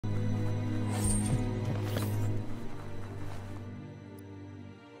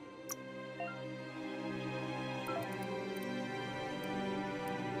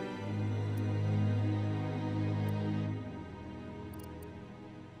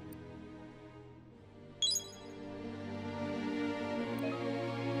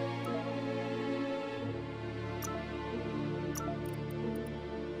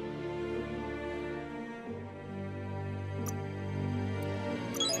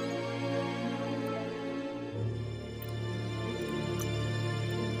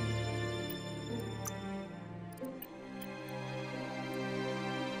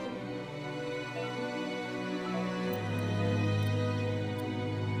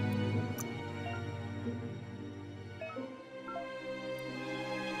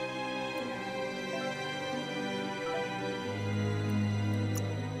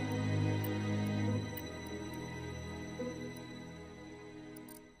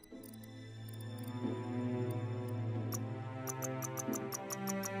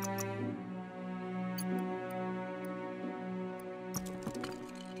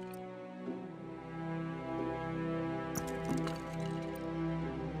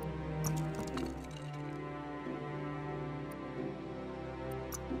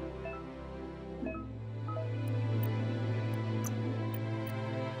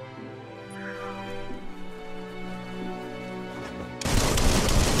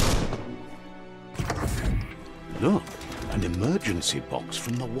Look, an emergency box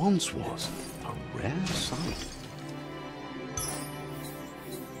from the once was. A rare sight.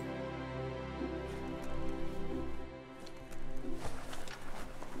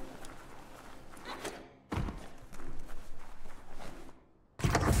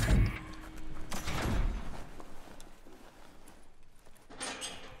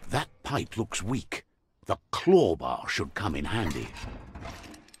 That pipe looks weak. The claw bar should come in handy.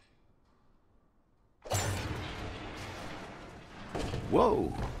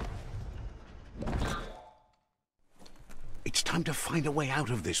 Whoa! It's time to find a way out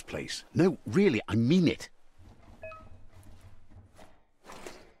of this place. No, really, I mean it.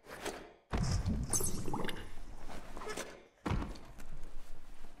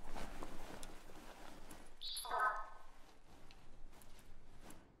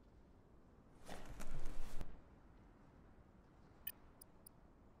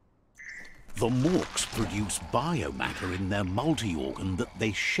 The morks produce biomatter in their multi-organ that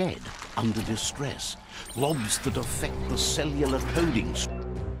they shed under distress, blobs that affect the cellular coding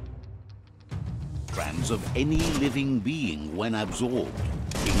strands of any living being when absorbed,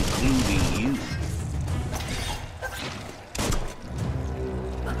 including you.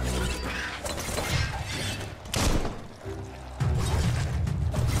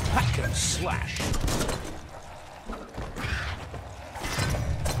 Hack and slash.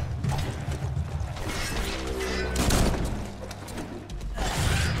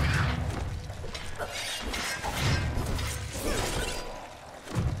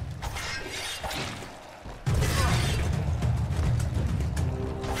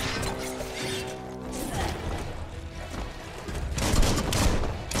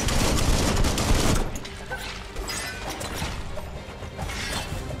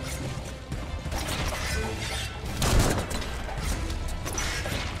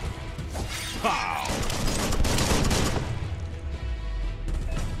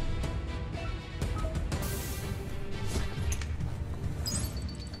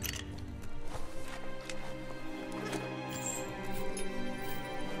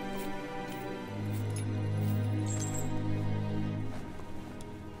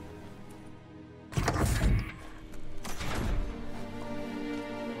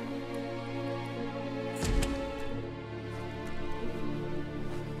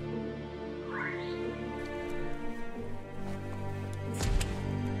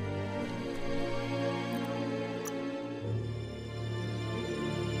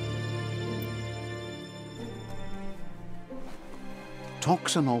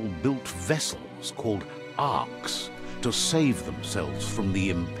 Toxanol built vessels called arks to save themselves from the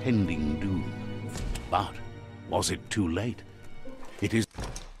impending doom. But was it too late? It is...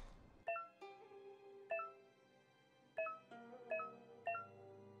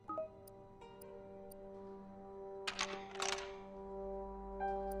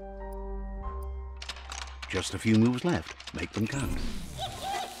 Just a few moves left. Make them count.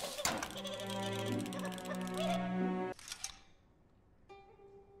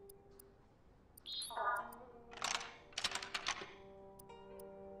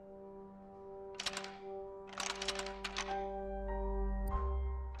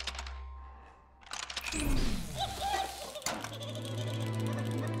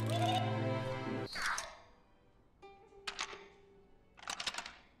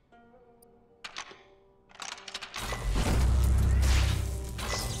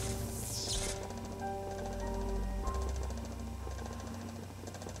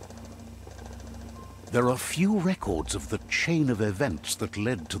 There are few records of the chain of events that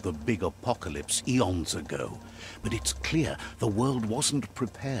led to the big apocalypse eons ago, but it's clear the world wasn't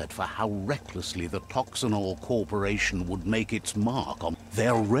prepared for how recklessly the Toxanol Corporation would make its mark on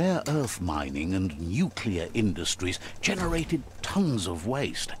their rare earth mining and nuclear industries generated tons of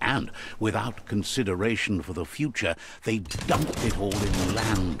waste, and without consideration for the future, they dumped it all in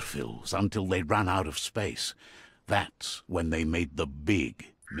landfills until they ran out of space. That's when they made the big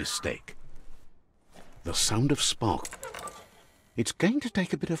mistake. The sound of spark. It's going to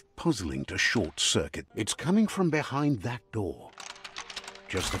take a bit of puzzling to short-circuit. It's coming from behind that door.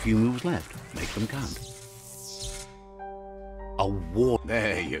 Just a few moves left. Make them count. A war...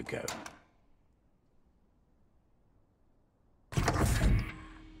 There you go.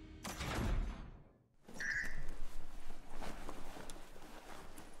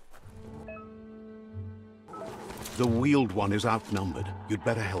 The wheeled one is outnumbered. You'd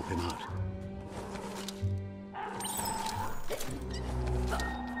better help him out.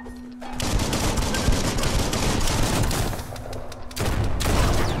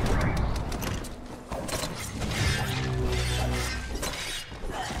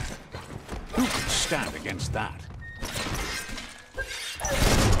 Who could stand against that?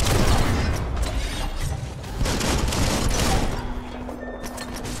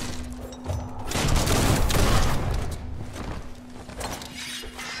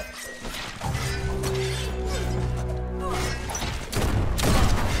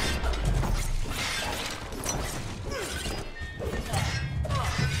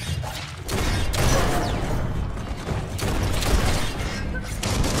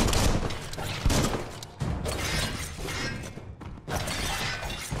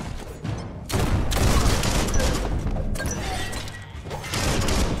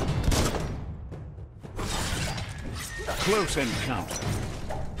 close encounter.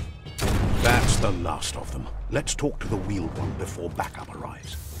 That's the last of them. Let's talk to the wheeled one before backup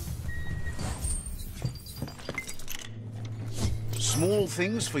arrives. Small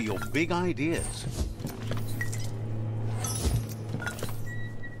things for your big ideas.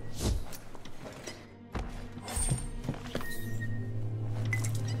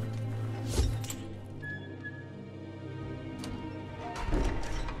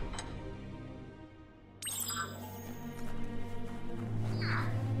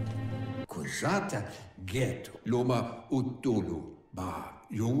 Kuzata geto loma utulu ba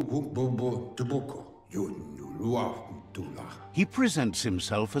bobo tubuko yunulua tula. He presents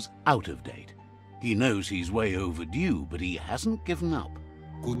himself as out of date. He knows he's way overdue, but he hasn't given up.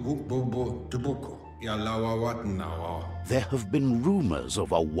 Bobo tubuko yalawa wat nawa. There have been rumors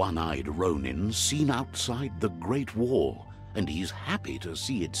of a one-eyed Ronin seen outside the Great Wall, and he's happy to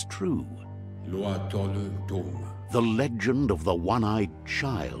see it's true. Lua tolu doma. The legend of the one-eyed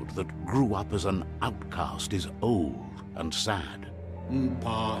child that grew up as an outcast is old and sad.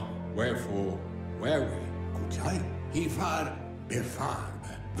 Pa wherefore where kutai hifar befar.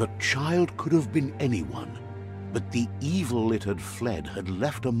 The child could have been anyone, but the evil it had fled had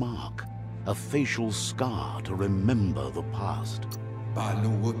left a mark, a facial scar to remember the past.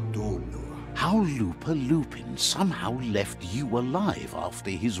 How Lupa Lupin somehow left you alive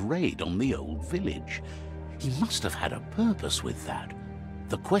after his raid on the old village. He must have had a purpose with that.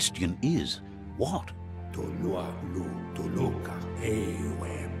 The question is, what?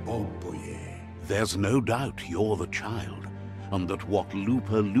 There's no doubt you're the child, and that what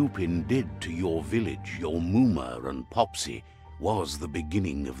Lupa Lupin did to your village, your Muma and Popsy, was the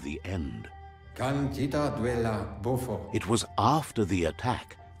beginning of the end. It was after the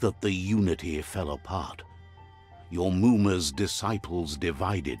attack that the unity fell apart. Your Muma's disciples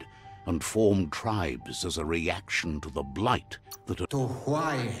divided and formed tribes as a reaction to the blight that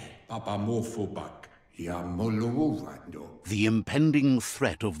the impending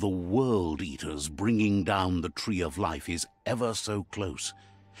threat of the World Eaters bringing down the Tree of Life is ever so close.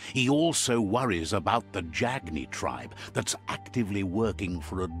 He also worries about the Jagni tribe that's actively working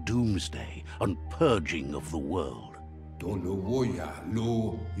for a doomsday and purging of the world.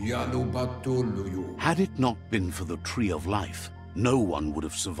 Had it not been for the Tree of Life, no one would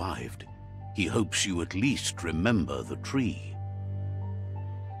have survived. He hopes you at least remember the tree.